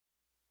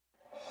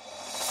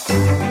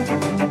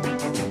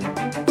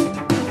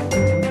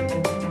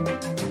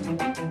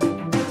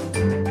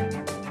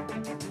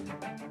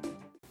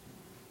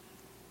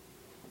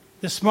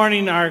This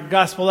morning, our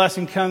gospel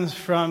lesson comes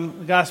from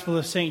the Gospel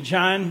of St.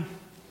 John.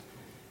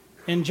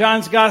 And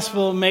John's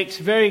gospel makes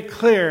very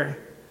clear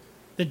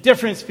the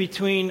difference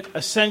between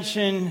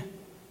ascension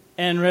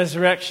and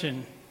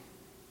resurrection.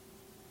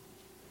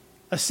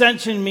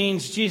 Ascension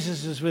means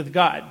Jesus is with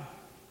God.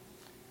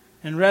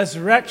 And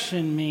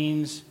resurrection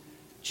means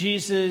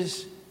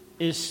Jesus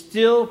is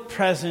still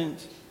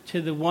present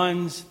to the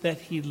ones that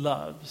he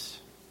loves.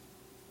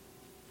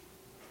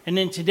 And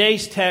in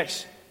today's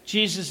text,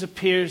 Jesus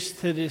appears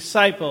to the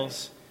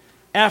disciples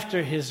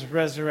after his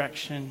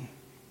resurrection.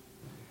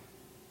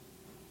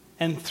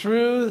 And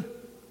through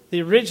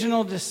the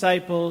original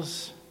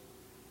disciples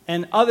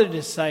and other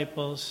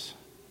disciples,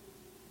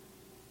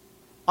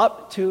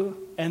 up to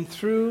and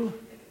through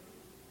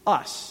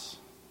us,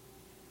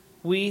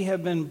 we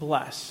have been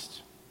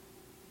blessed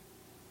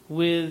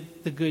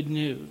with the good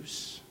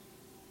news.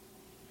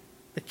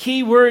 The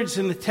key words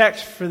in the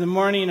text for the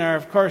morning are,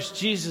 of course,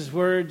 Jesus'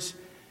 words,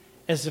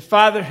 "As the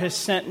Father has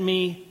sent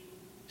me,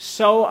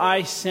 so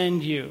I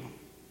send you."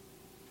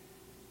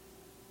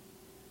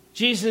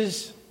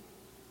 Jesus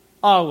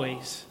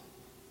always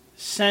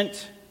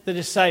sent the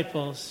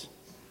disciples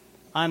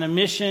on a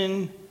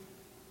mission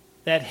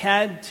that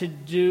had to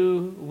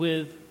do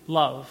with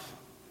love.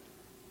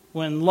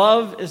 When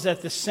love is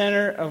at the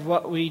center of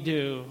what we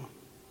do,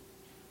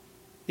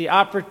 the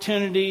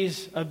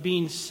opportunities of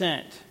being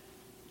sent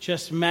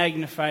just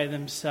magnify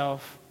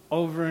themselves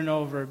over and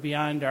over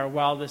beyond our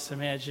wildest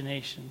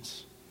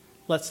imaginations.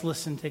 Let's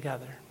listen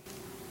together.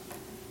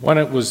 When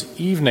it was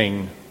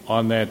evening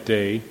on that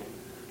day,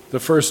 the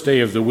first day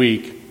of the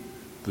week,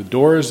 the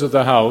doors of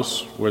the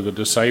house where the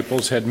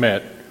disciples had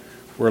met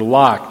were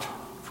locked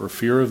for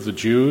fear of the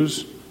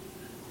Jews.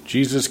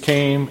 Jesus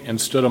came and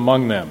stood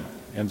among them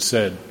and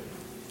said,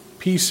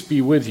 "Peace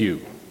be with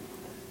you."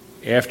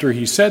 After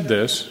he said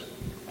this,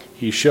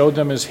 he showed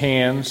them his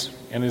hands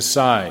and his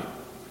side.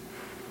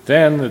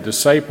 Then the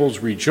disciples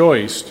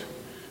rejoiced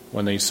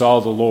when they saw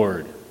the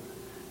Lord.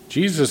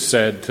 Jesus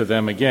said to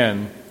them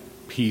again,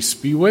 "Peace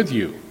be with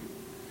you.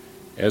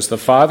 As the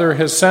Father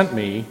has sent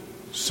me,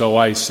 so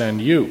I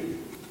send you."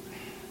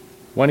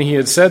 When he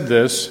had said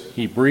this,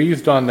 he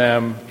breathed on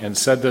them and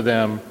said to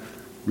them,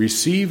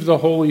 "Receive the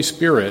Holy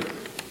Spirit.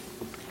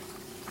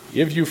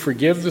 If you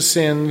forgive the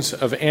sins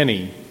of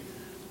any,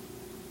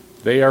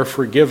 they are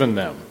forgiven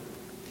them.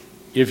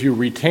 If you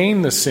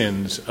retain the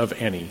sins of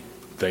any,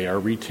 they are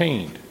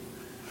retained."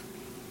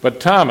 But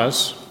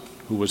Thomas,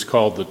 who was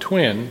called the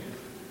twin,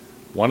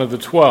 one of the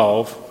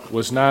 12,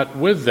 was not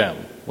with them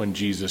when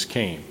Jesus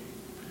came.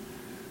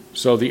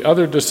 So the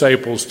other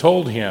disciples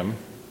told him,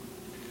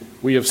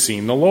 "We have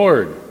seen the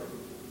Lord."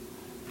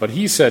 But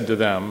he said to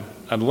them,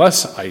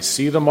 "Unless I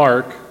see the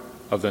mark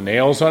of the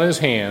nails on his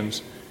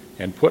hands,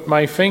 and put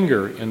my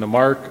finger in the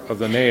mark of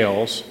the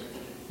nails,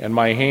 and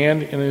my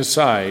hand in his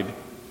side,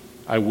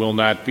 I will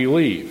not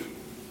believe."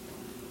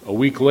 A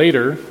week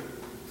later,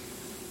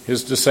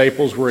 his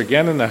disciples were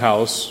again in the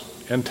house,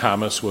 and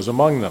Thomas was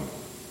among them.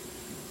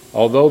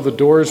 Although the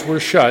doors were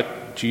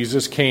shut,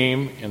 Jesus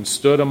came and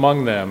stood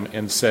among them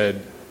and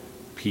said,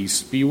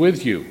 "Peace be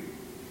with you."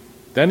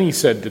 Then he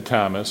said to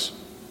Thomas,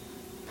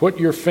 "Put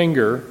your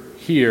finger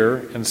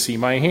here and see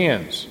my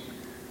hands.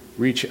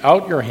 Reach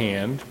out your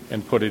hand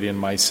and put it in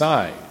my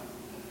side.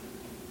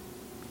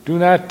 Do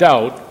not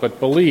doubt, but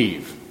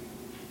believe."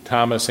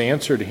 Thomas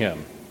answered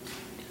him,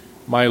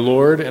 "My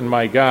Lord and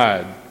my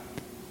God."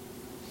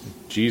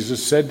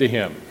 Jesus said to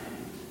him,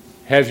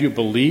 "Have you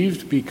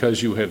believed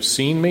because you have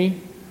seen me?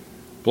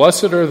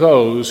 Blessed are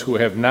those who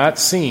have not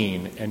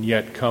seen and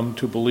yet come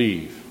to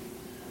believe."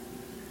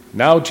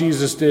 Now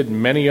Jesus did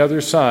many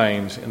other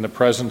signs in the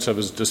presence of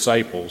his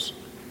disciples,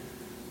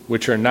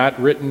 which are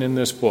not written in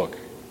this book.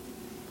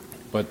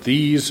 But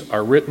these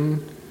are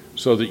written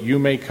so that you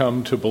may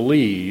come to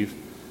believe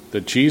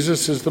that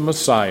Jesus is the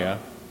Messiah,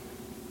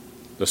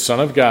 the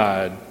Son of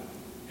God,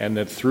 and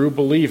that through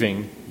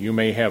believing you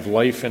may have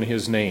life in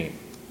his name.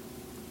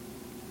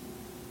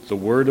 The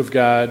word of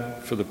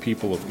God for the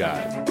people of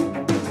God.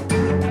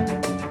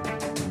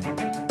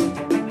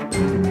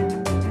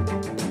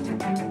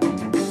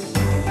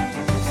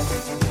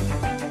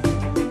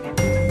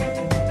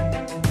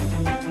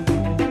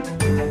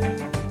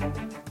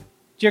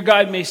 Dear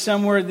God, may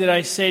some word that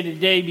I say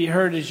today be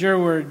heard as your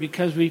word,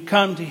 because we've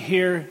come to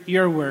hear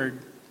your word,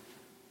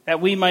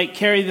 that we might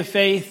carry the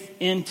faith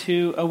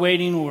into a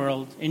waiting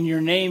world. In your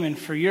name and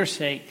for your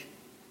sake,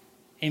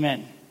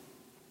 amen.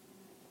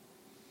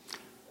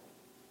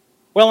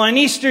 Well, on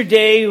Easter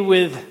Day,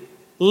 with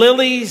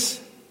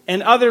lilies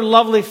and other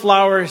lovely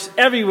flowers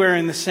everywhere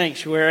in the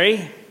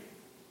sanctuary,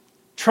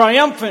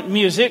 triumphant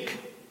music,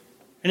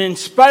 an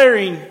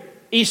inspiring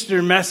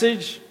Easter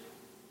message,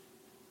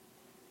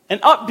 an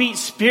upbeat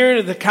spirit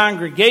of the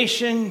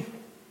congregation,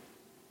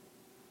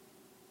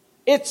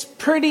 it's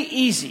pretty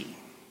easy.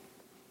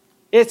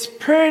 It's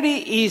pretty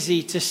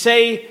easy to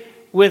say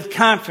with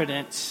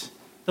confidence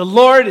the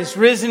Lord is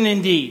risen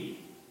indeed.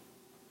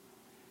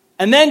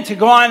 And then to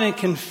go on and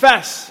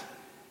confess,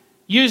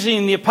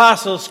 using the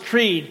Apostles'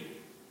 Creed,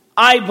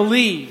 I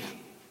believe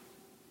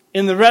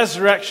in the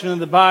resurrection of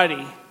the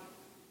body.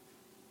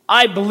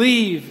 I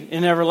believe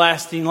in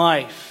everlasting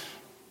life.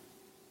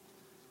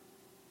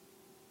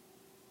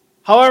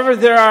 However,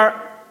 there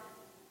are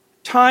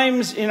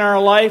times in our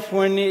life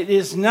when it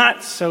is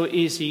not so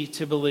easy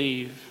to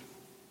believe.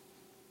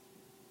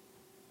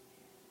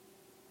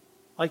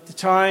 Like the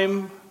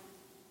time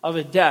of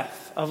a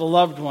death of a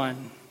loved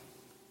one.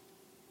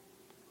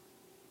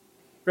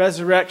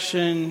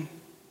 Resurrection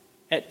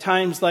at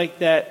times like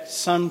that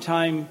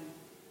sometimes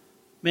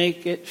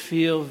make it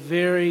feel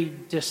very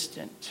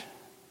distant.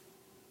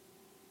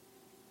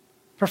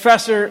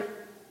 Professor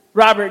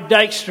Robert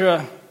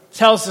Dykstra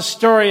tells the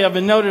story of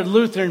a noted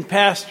Lutheran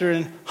pastor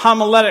and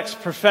homiletics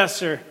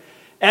professor,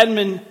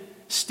 Edmund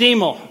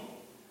Stiemel,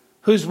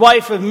 whose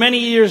wife of many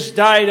years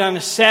died on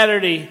a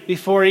Saturday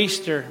before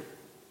Easter.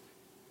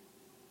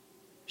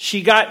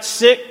 She got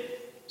sick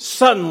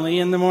suddenly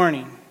in the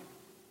morning.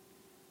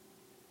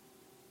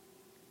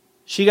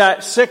 She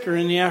got sicker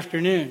in the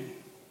afternoon.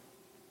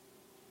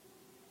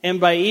 And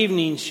by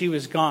evening, she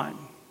was gone.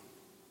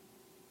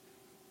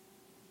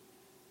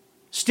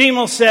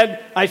 Stiemel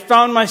said, I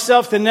found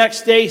myself the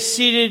next day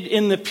seated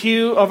in the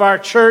pew of our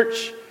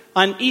church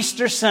on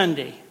Easter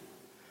Sunday.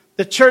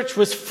 The church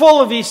was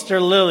full of Easter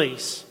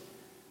lilies.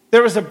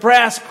 There was a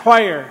brass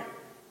choir,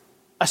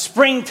 a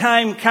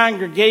springtime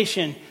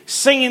congregation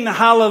singing the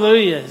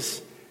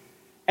hallelujahs,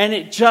 and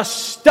it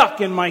just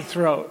stuck in my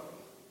throat.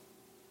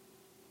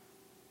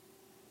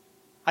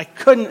 I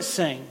couldn't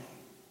sing.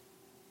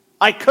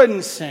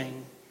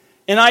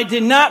 And I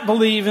did not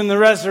believe in the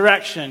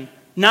resurrection,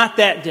 not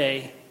that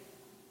day.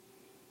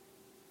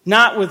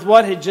 Not with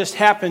what had just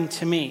happened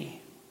to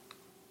me.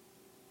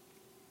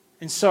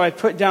 And so I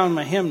put down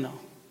my hymnal.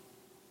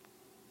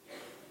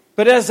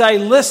 But as I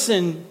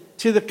listened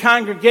to the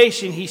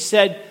congregation, he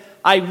said,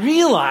 I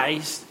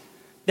realized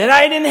that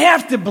I didn't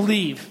have to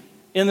believe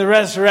in the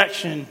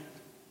resurrection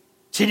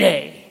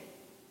today.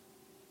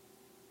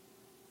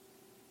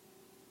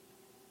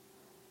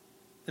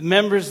 The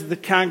members of the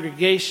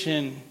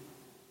congregation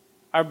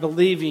are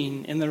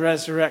believing in the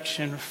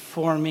resurrection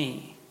for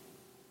me.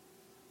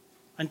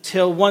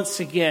 Until once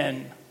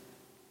again,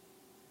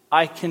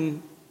 I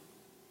can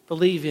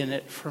believe in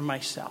it for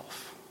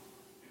myself.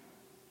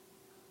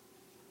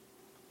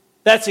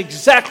 That's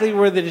exactly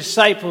where the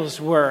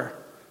disciples were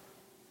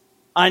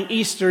on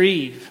Easter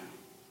Eve.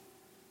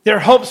 Their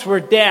hopes were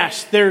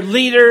dashed. Their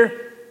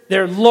leader,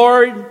 their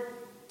Lord,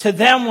 to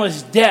them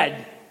was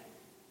dead.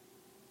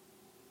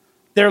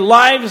 Their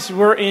lives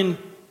were in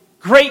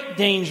great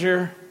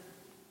danger,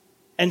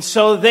 and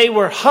so they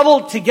were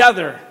huddled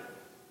together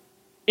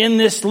in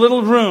this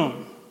little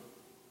room.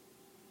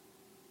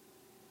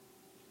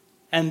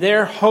 And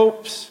their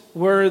hopes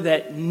were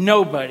that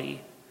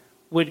nobody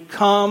would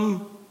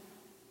come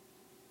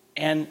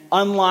and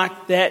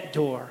unlock that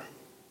door.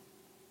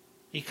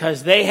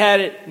 Because they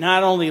had it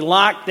not only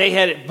locked, they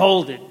had it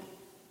bolted.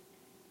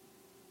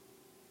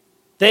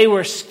 They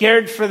were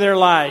scared for their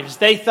lives.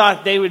 They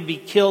thought they would be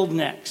killed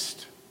next.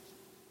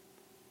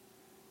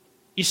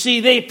 You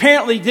see, they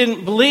apparently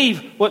didn't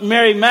believe what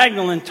Mary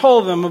Magdalene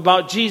told them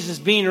about Jesus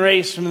being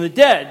raised from the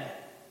dead.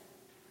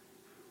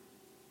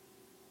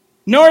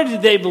 Nor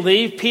did they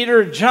believe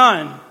Peter or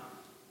John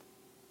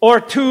or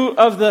two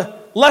of the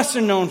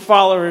lesser-known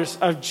followers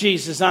of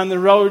Jesus on the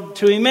road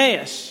to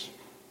Emmaus.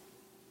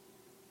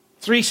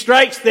 3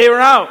 strikes, they were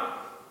out.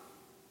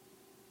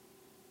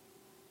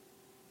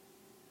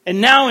 And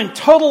now in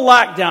total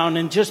lockdown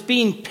and just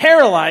being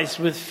paralyzed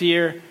with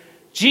fear,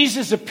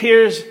 Jesus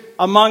appears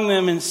among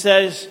them and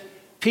says,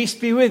 peace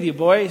be with you,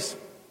 boys.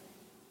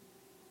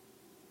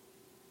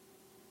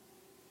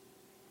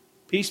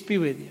 Peace be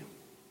with you.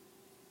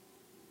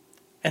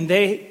 And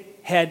they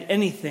had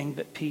anything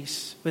but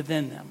peace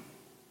within them.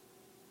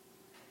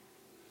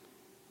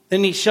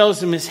 Then he shows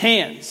them his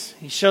hands.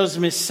 He shows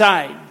them his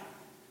side.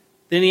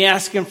 Then he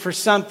asks them for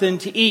something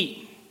to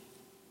eat.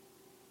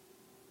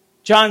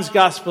 John's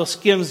gospel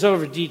skims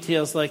over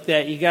details like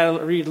that. You got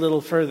to read a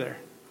little further.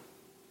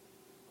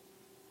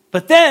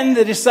 But then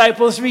the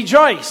disciples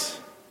rejoice.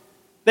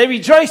 They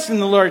rejoice in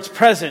the Lord's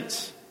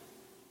presence.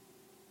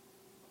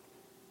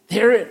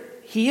 There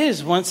he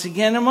is once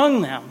again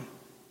among them.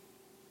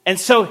 And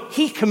so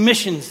he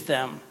commissions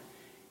them.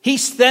 He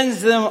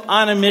sends them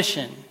on a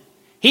mission.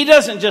 He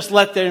doesn't just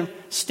let them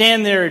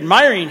stand there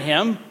admiring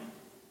him.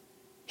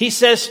 He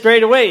says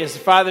straight away, as the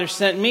Father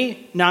sent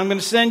me, now I'm going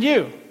to send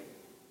you.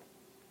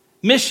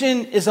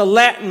 Mission is a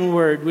Latin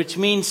word which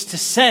means to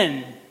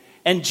send.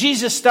 And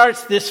Jesus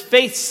starts this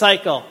faith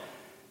cycle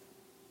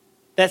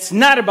that's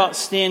not about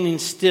standing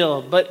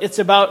still, but it's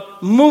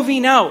about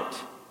moving out,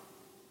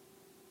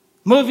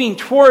 moving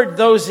toward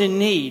those in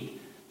need.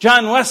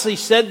 John Wesley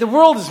said, the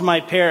world is my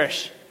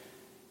parish.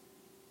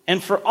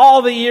 And for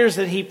all the years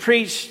that he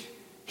preached,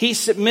 he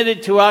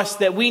submitted to us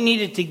that we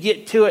needed to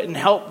get to it and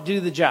help do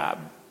the job.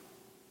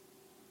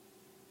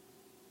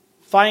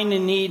 Find a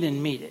need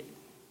and meet it.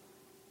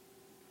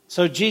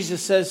 So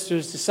Jesus says to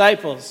his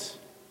disciples,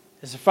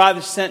 as the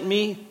Father sent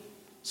me,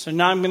 so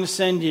now I'm going to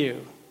send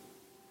you.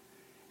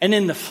 And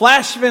in the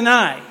flash of an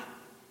eye,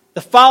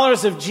 the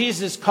followers of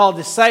Jesus called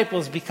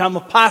disciples become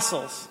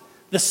apostles,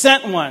 the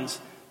sent ones.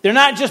 They're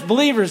not just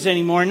believers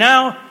anymore.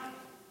 Now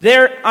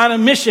they're on a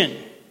mission.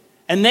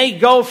 And they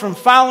go from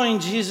following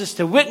Jesus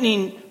to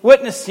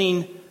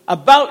witnessing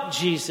about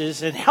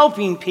Jesus and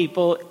helping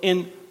people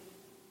in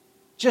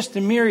just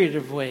a myriad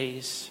of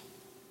ways.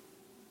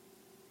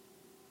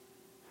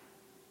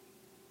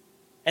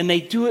 And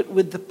they do it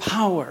with the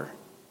power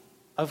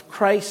of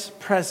Christ's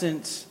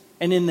presence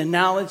and in the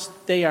knowledge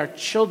that they are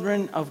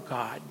children of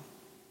God.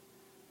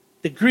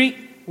 The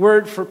Greek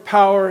word for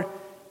power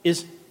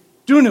is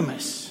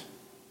dunamis,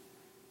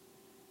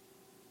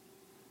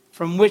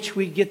 from which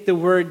we get the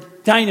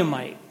word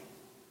dynamite.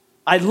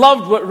 I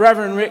loved what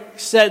Reverend Rick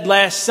said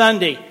last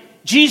Sunday.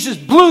 Jesus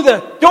blew the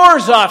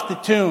doors off the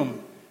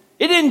tomb.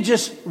 It didn't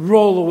just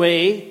roll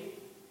away.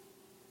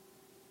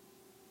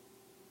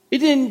 It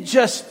didn't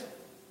just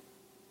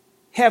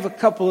have a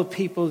couple of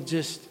people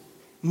just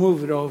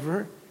move it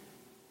over.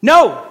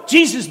 No,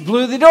 Jesus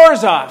blew the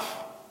doors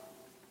off.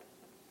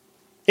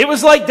 It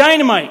was like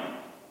dynamite.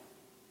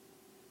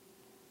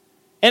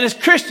 And as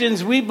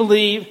Christians, we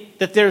believe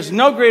that there's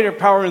no greater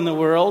power in the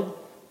world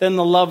than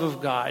the love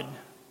of God.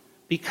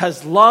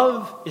 Because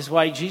love is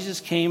why Jesus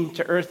came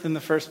to earth in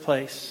the first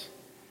place.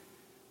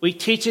 We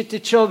teach it to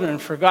children.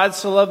 For God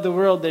so loved the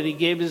world that he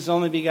gave his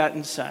only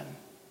begotten Son.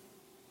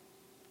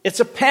 It's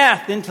a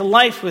path into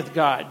life with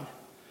God.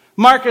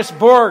 Marcus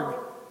Borg,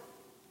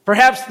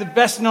 perhaps the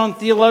best-known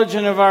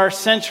theologian of our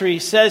century,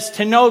 says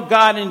to know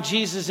God and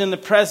Jesus in the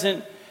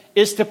present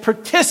is to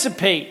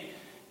participate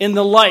in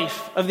the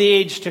life of the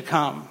age to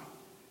come.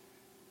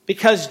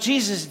 Because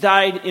Jesus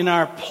died in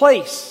our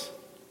place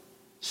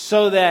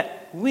so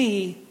that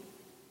we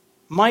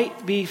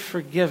might be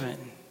forgiven.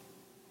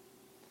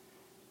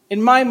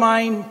 In my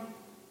mind,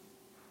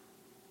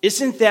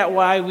 isn't that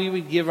why we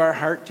would give our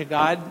heart to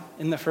God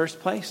in the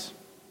first place?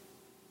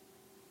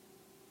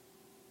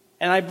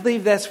 And I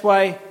believe that's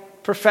why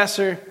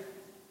Professor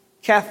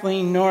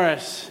Kathleen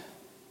Norris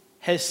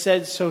has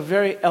said so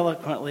very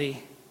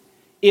eloquently,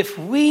 if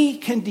we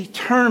can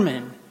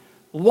determine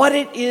what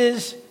it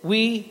is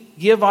we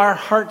give our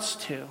hearts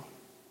to,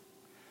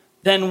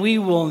 then we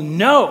will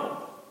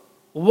know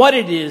what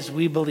it is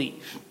we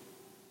believe.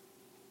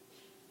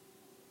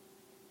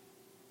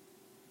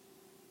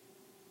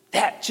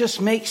 That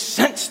just makes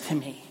sense to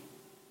me.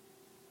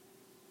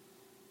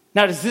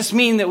 Now, does this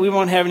mean that we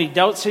won't have any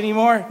doubts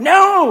anymore?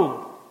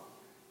 No!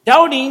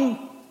 Doubting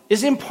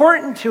is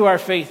important to our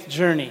faith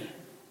journey.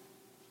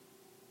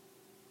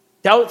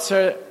 Doubts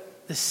are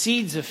the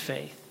seeds of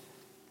faith.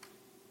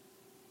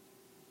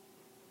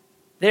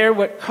 They're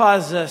what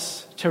cause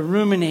us to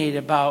ruminate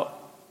about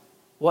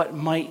what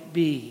might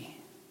be.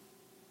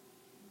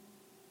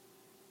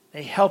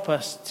 They help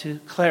us to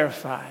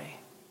clarify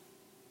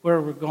where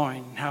we're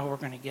going and how we're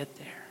going to get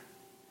there.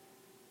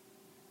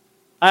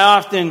 I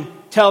often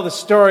tell the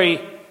story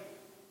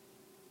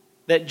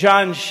that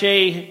John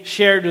Shea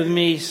shared with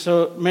me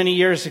so many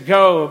years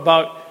ago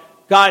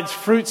about God's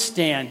fruit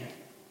stand.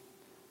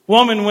 A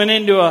woman went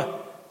into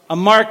a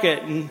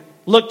market and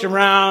looked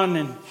around,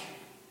 and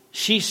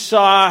she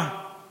saw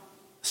a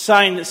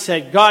sign that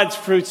said, God's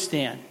fruit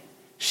stand.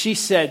 She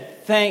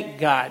said, thank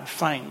God,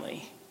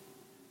 finally.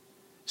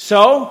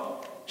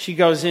 So she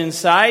goes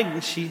inside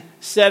and she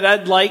said,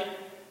 I'd like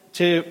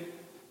to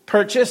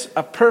purchase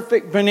a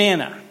perfect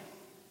banana.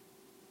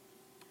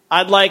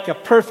 I'd like a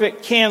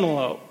perfect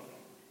cantaloupe.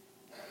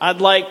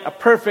 I'd like a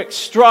perfect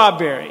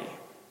strawberry.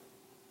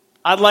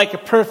 I'd like a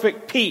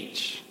perfect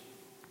peach.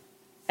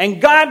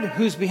 And God,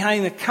 who's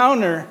behind the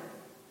counter,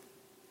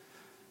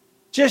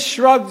 just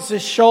shrugged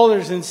his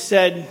shoulders and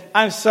said,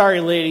 I'm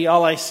sorry, lady,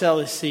 all I sell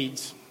is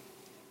seeds.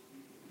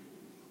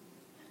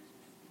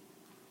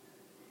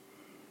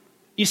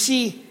 You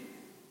see,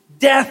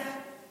 death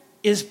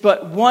is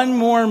but one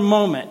more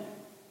moment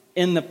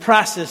in the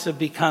process of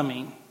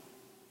becoming.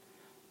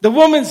 The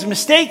woman's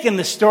mistake in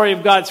the story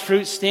of God's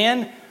fruit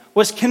stand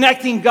was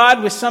connecting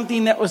God with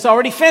something that was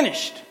already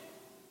finished.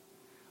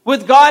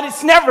 With God,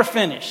 it's never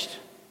finished.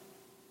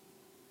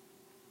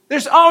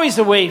 There's always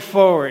a way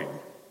forward.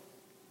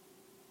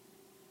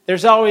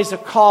 There's always a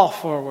call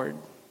forward.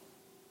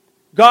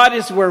 God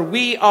is where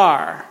we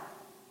are.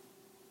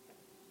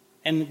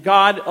 And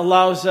God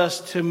allows us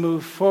to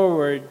move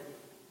forward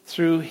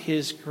through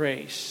his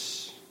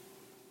grace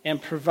and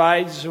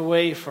provides a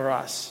way for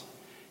us.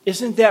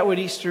 Isn't that what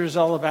Easter is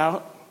all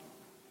about?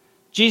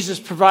 Jesus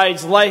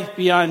provides life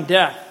beyond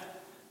death,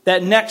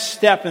 that next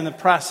step in the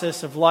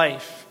process of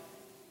life.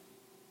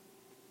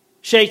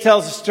 Shea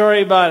tells a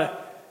story about a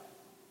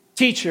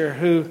teacher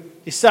who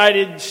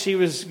decided she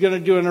was going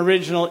to do an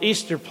original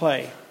Easter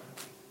play.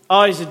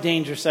 Always a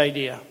dangerous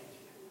idea.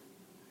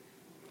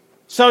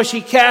 So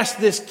she cast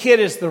this kid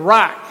as the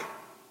rock.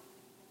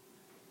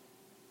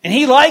 And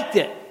he liked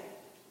it.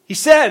 He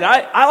said,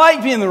 I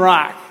like being the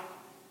rock.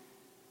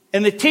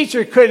 And the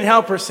teacher couldn't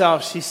help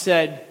herself. She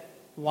said,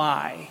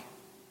 why?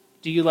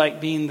 Do you like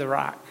being the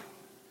rock?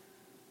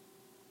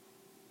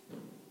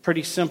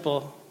 Pretty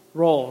simple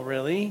role,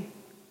 really.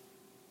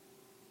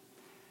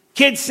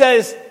 Kid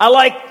says, I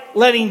like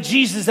letting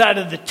Jesus out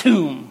of the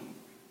tomb.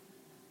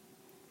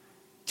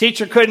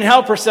 Teacher couldn't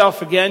help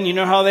herself again. You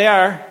know how they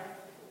are.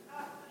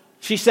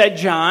 She said,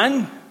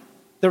 John,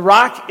 the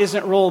rock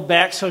isn't rolled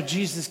back so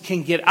Jesus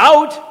can get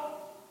out.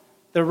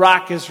 The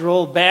rock is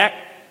rolled back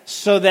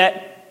so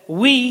that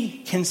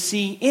we can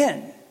see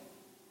in.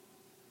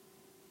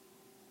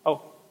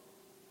 Oh.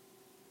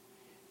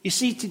 You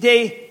see,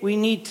 today we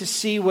need to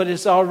see what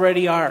is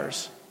already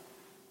ours.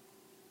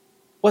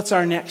 What's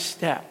our next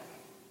step?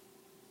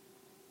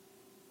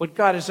 What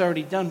God has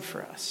already done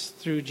for us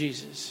through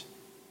Jesus.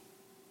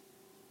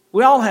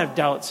 We all have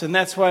doubts, and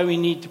that's why we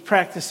need to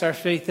practice our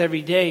faith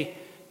every day,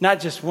 not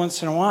just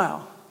once in a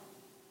while.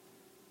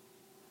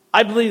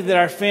 I believe that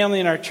our family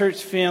and our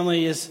church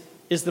family is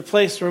the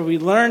place where we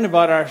learn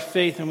about our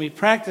faith and we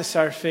practice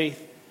our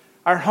faith.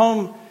 Our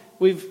home,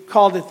 we've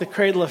called it the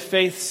cradle of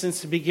faith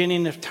since the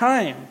beginning of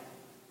time.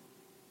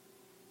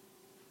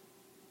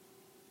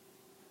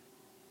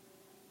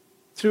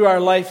 Through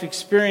our life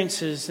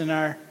experiences and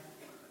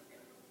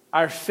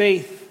our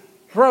faith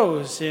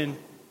grows in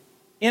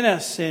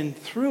us and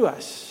through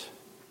us.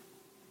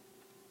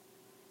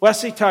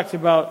 Wesley talked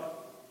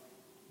about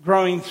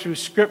growing through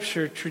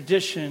scripture,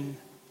 tradition,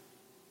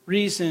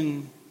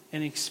 reason,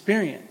 and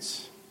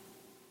experience.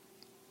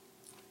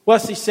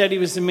 Wesley said he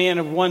was a man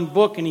of one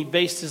book, and he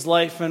based his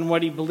life on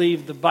what he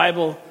believed the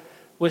Bible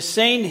was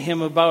saying to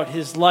him about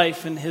his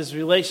life and his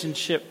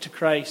relationship to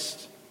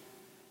Christ.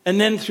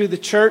 And then through the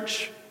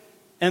church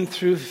and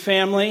through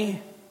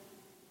family,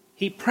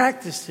 he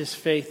practiced his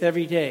faith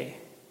every day.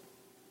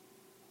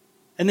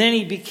 And then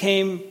he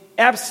became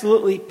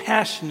absolutely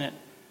passionate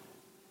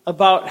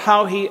about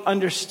how he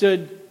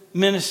understood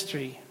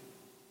ministry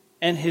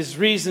and his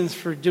reasons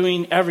for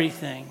doing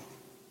everything.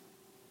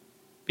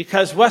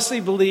 Because Wesley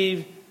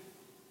believed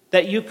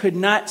that you could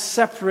not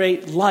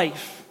separate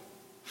life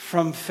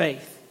from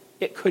faith.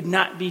 It could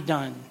not be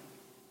done.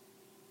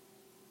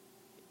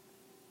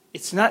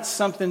 It's not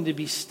something to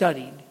be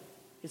studied.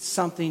 It's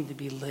something to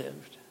be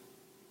lived.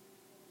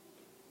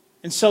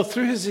 And so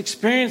through his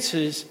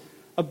experiences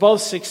of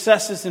both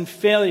successes and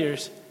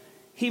failures,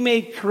 he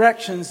made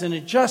corrections and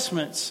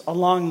adjustments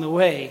along the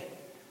way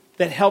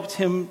that helped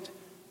him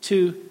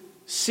to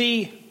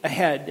see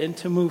ahead and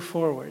to move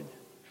forward.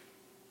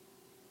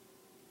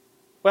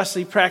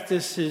 Wesley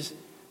practiced his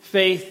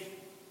faith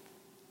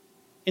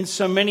in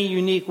so many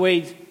unique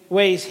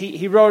ways.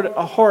 He rode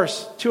a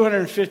horse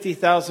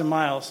 250,000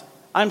 miles.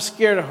 I'm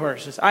scared of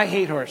horses. I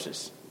hate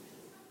horses.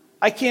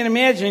 I can't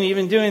imagine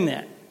even doing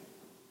that.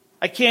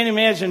 I can't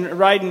imagine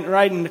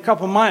riding a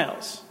couple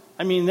miles.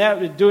 I mean,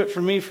 that would do it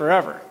for me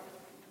forever.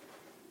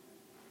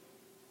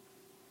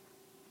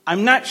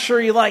 I'm not sure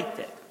he liked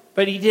it,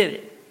 but he did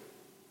it.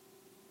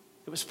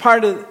 It was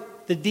part of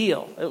the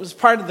deal. It was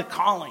part of the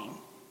calling.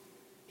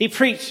 He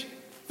preached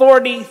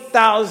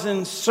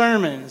 40,000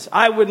 sermons.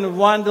 I wouldn't have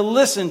wanted to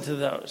listen to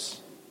those.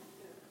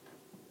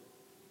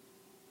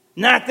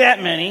 Not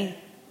that many.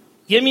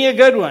 Give me a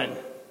good one.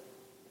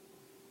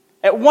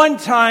 At one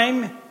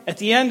time, at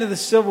the end of the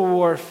Civil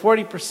War,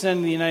 40%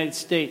 of the United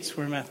States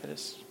were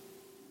Methodists.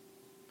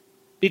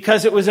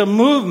 Because it was a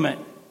movement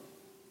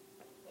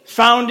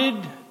founded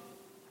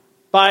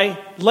by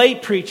lay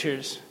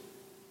preachers,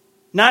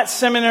 not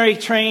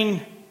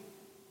seminary-trained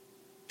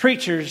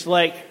preachers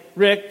like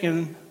Rick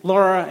and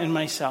Laura and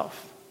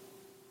myself.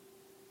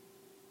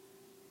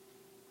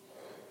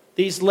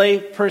 These lay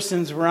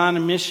persons were on a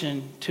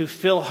mission to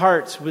fill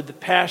hearts with the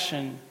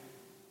passion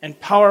and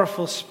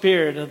powerful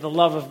spirit of the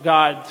love of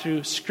God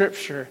through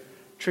scripture,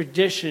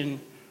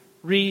 tradition,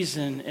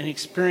 reason, and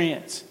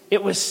experience.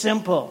 It was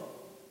simple.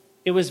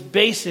 It was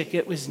basic.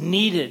 It was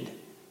needed.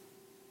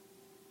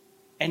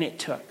 And it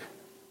took.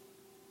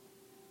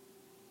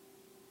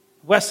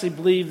 Wesley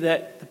believed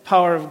that the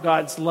power of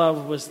God's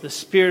love was the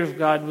Spirit of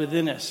God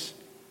within us,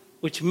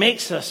 which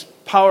makes us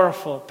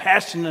powerful,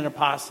 passionate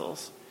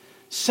apostles,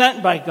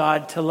 sent by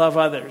God to love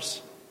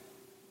others,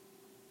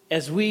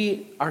 as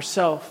we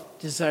ourselves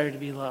desire to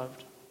be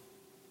loved.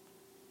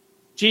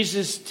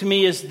 Jesus, to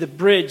me, is the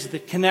bridge, the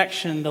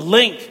connection, the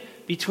link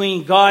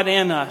between God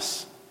and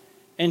us.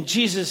 And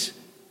Jesus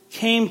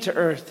came to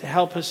earth to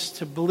help us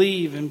to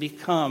believe and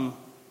become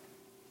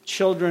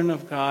children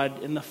of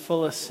God in the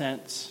fullest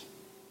sense.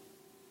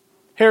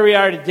 Here we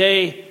are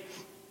today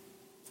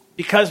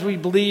because we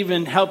believe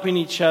in helping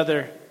each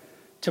other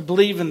to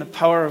believe in the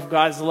power of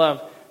God's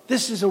love.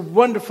 This is a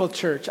wonderful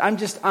church. I'm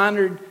just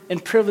honored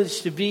and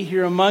privileged to be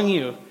here among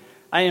you.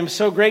 I am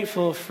so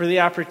grateful for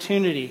the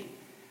opportunity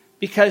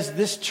because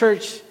this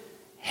church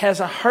has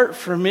a heart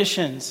for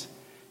missions.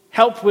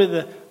 Help with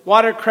the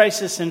water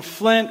crisis in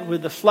Flint,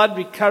 with the flood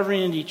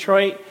recovery in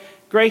Detroit,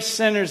 Grace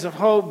Centers of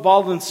Hope,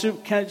 Baldwin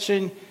Soup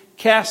Kitchen,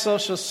 Cass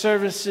Social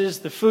Services,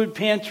 the food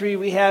pantry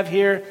we have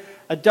here,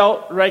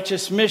 Adult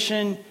Righteous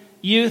Mission,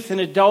 youth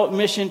and adult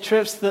mission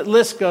trips. The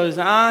list goes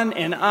on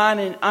and on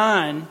and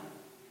on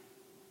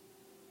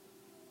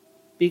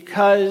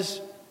because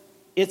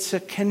It's a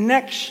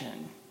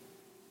connection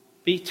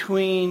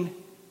between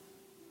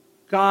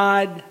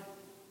God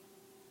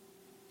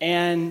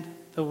and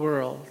the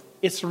world.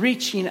 It's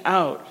reaching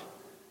out,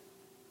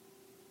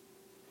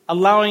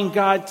 allowing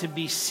God to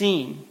be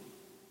seen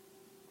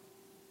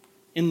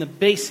in the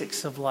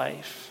basics of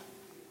life,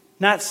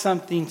 not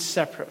something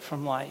separate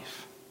from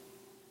life.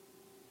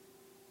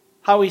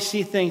 How we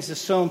see things is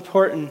so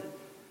important.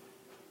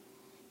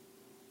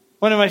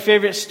 One of my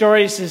favorite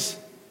stories is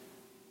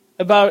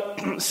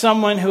about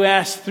someone who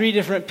asked 3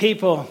 different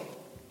people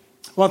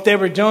what they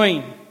were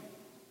doing.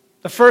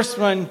 The first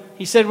one,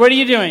 he said, "What are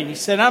you doing?" He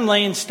said, "I'm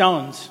laying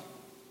stones."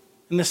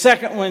 And the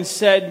second one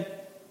said,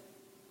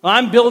 "Well,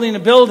 I'm building a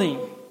building."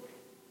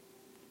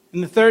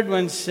 And the third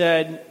one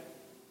said,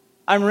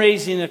 "I'm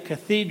raising a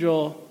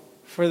cathedral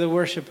for the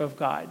worship of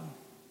God."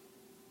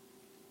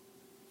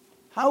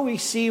 How we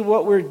see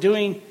what we're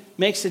doing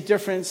makes a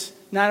difference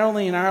not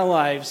only in our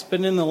lives,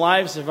 but in the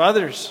lives of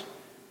others.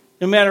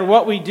 No matter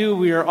what we do,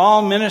 we are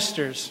all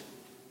ministers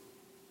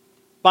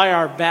by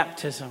our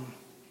baptism.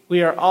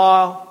 We are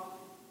all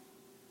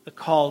the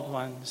called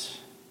ones,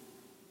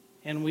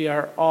 and we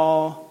are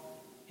all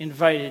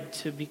invited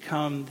to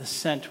become the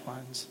sent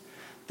ones.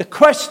 The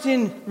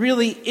question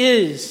really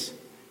is,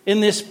 in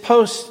this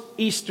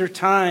post-Easter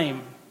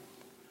time,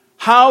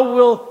 how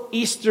will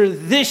Easter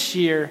this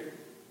year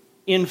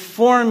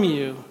inform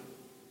you,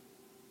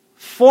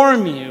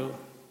 form you,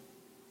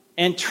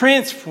 and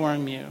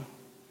transform you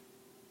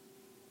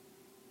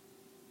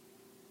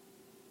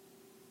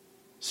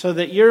so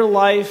that your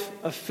life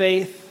of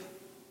faith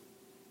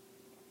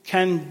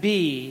can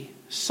be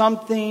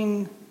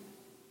something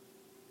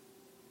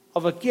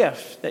of a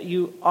gift that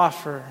you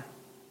offer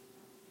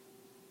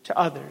to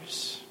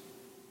others?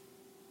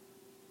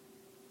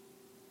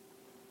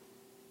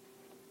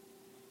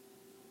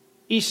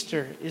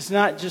 Easter is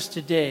not just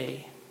a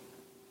day.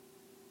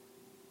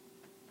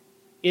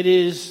 It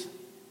is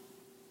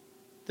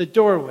the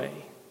doorway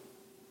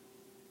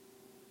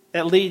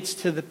that leads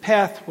to the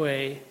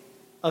pathway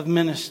of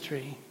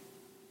ministry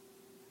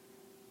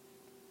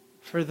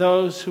for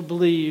those who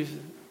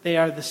believe they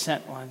are the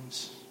sent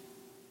ones.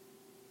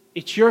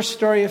 It's your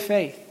story of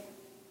faith.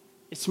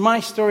 It's my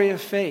story of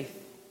faith.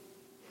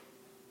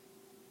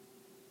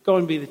 Go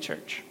and be the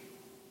church.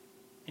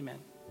 Amen.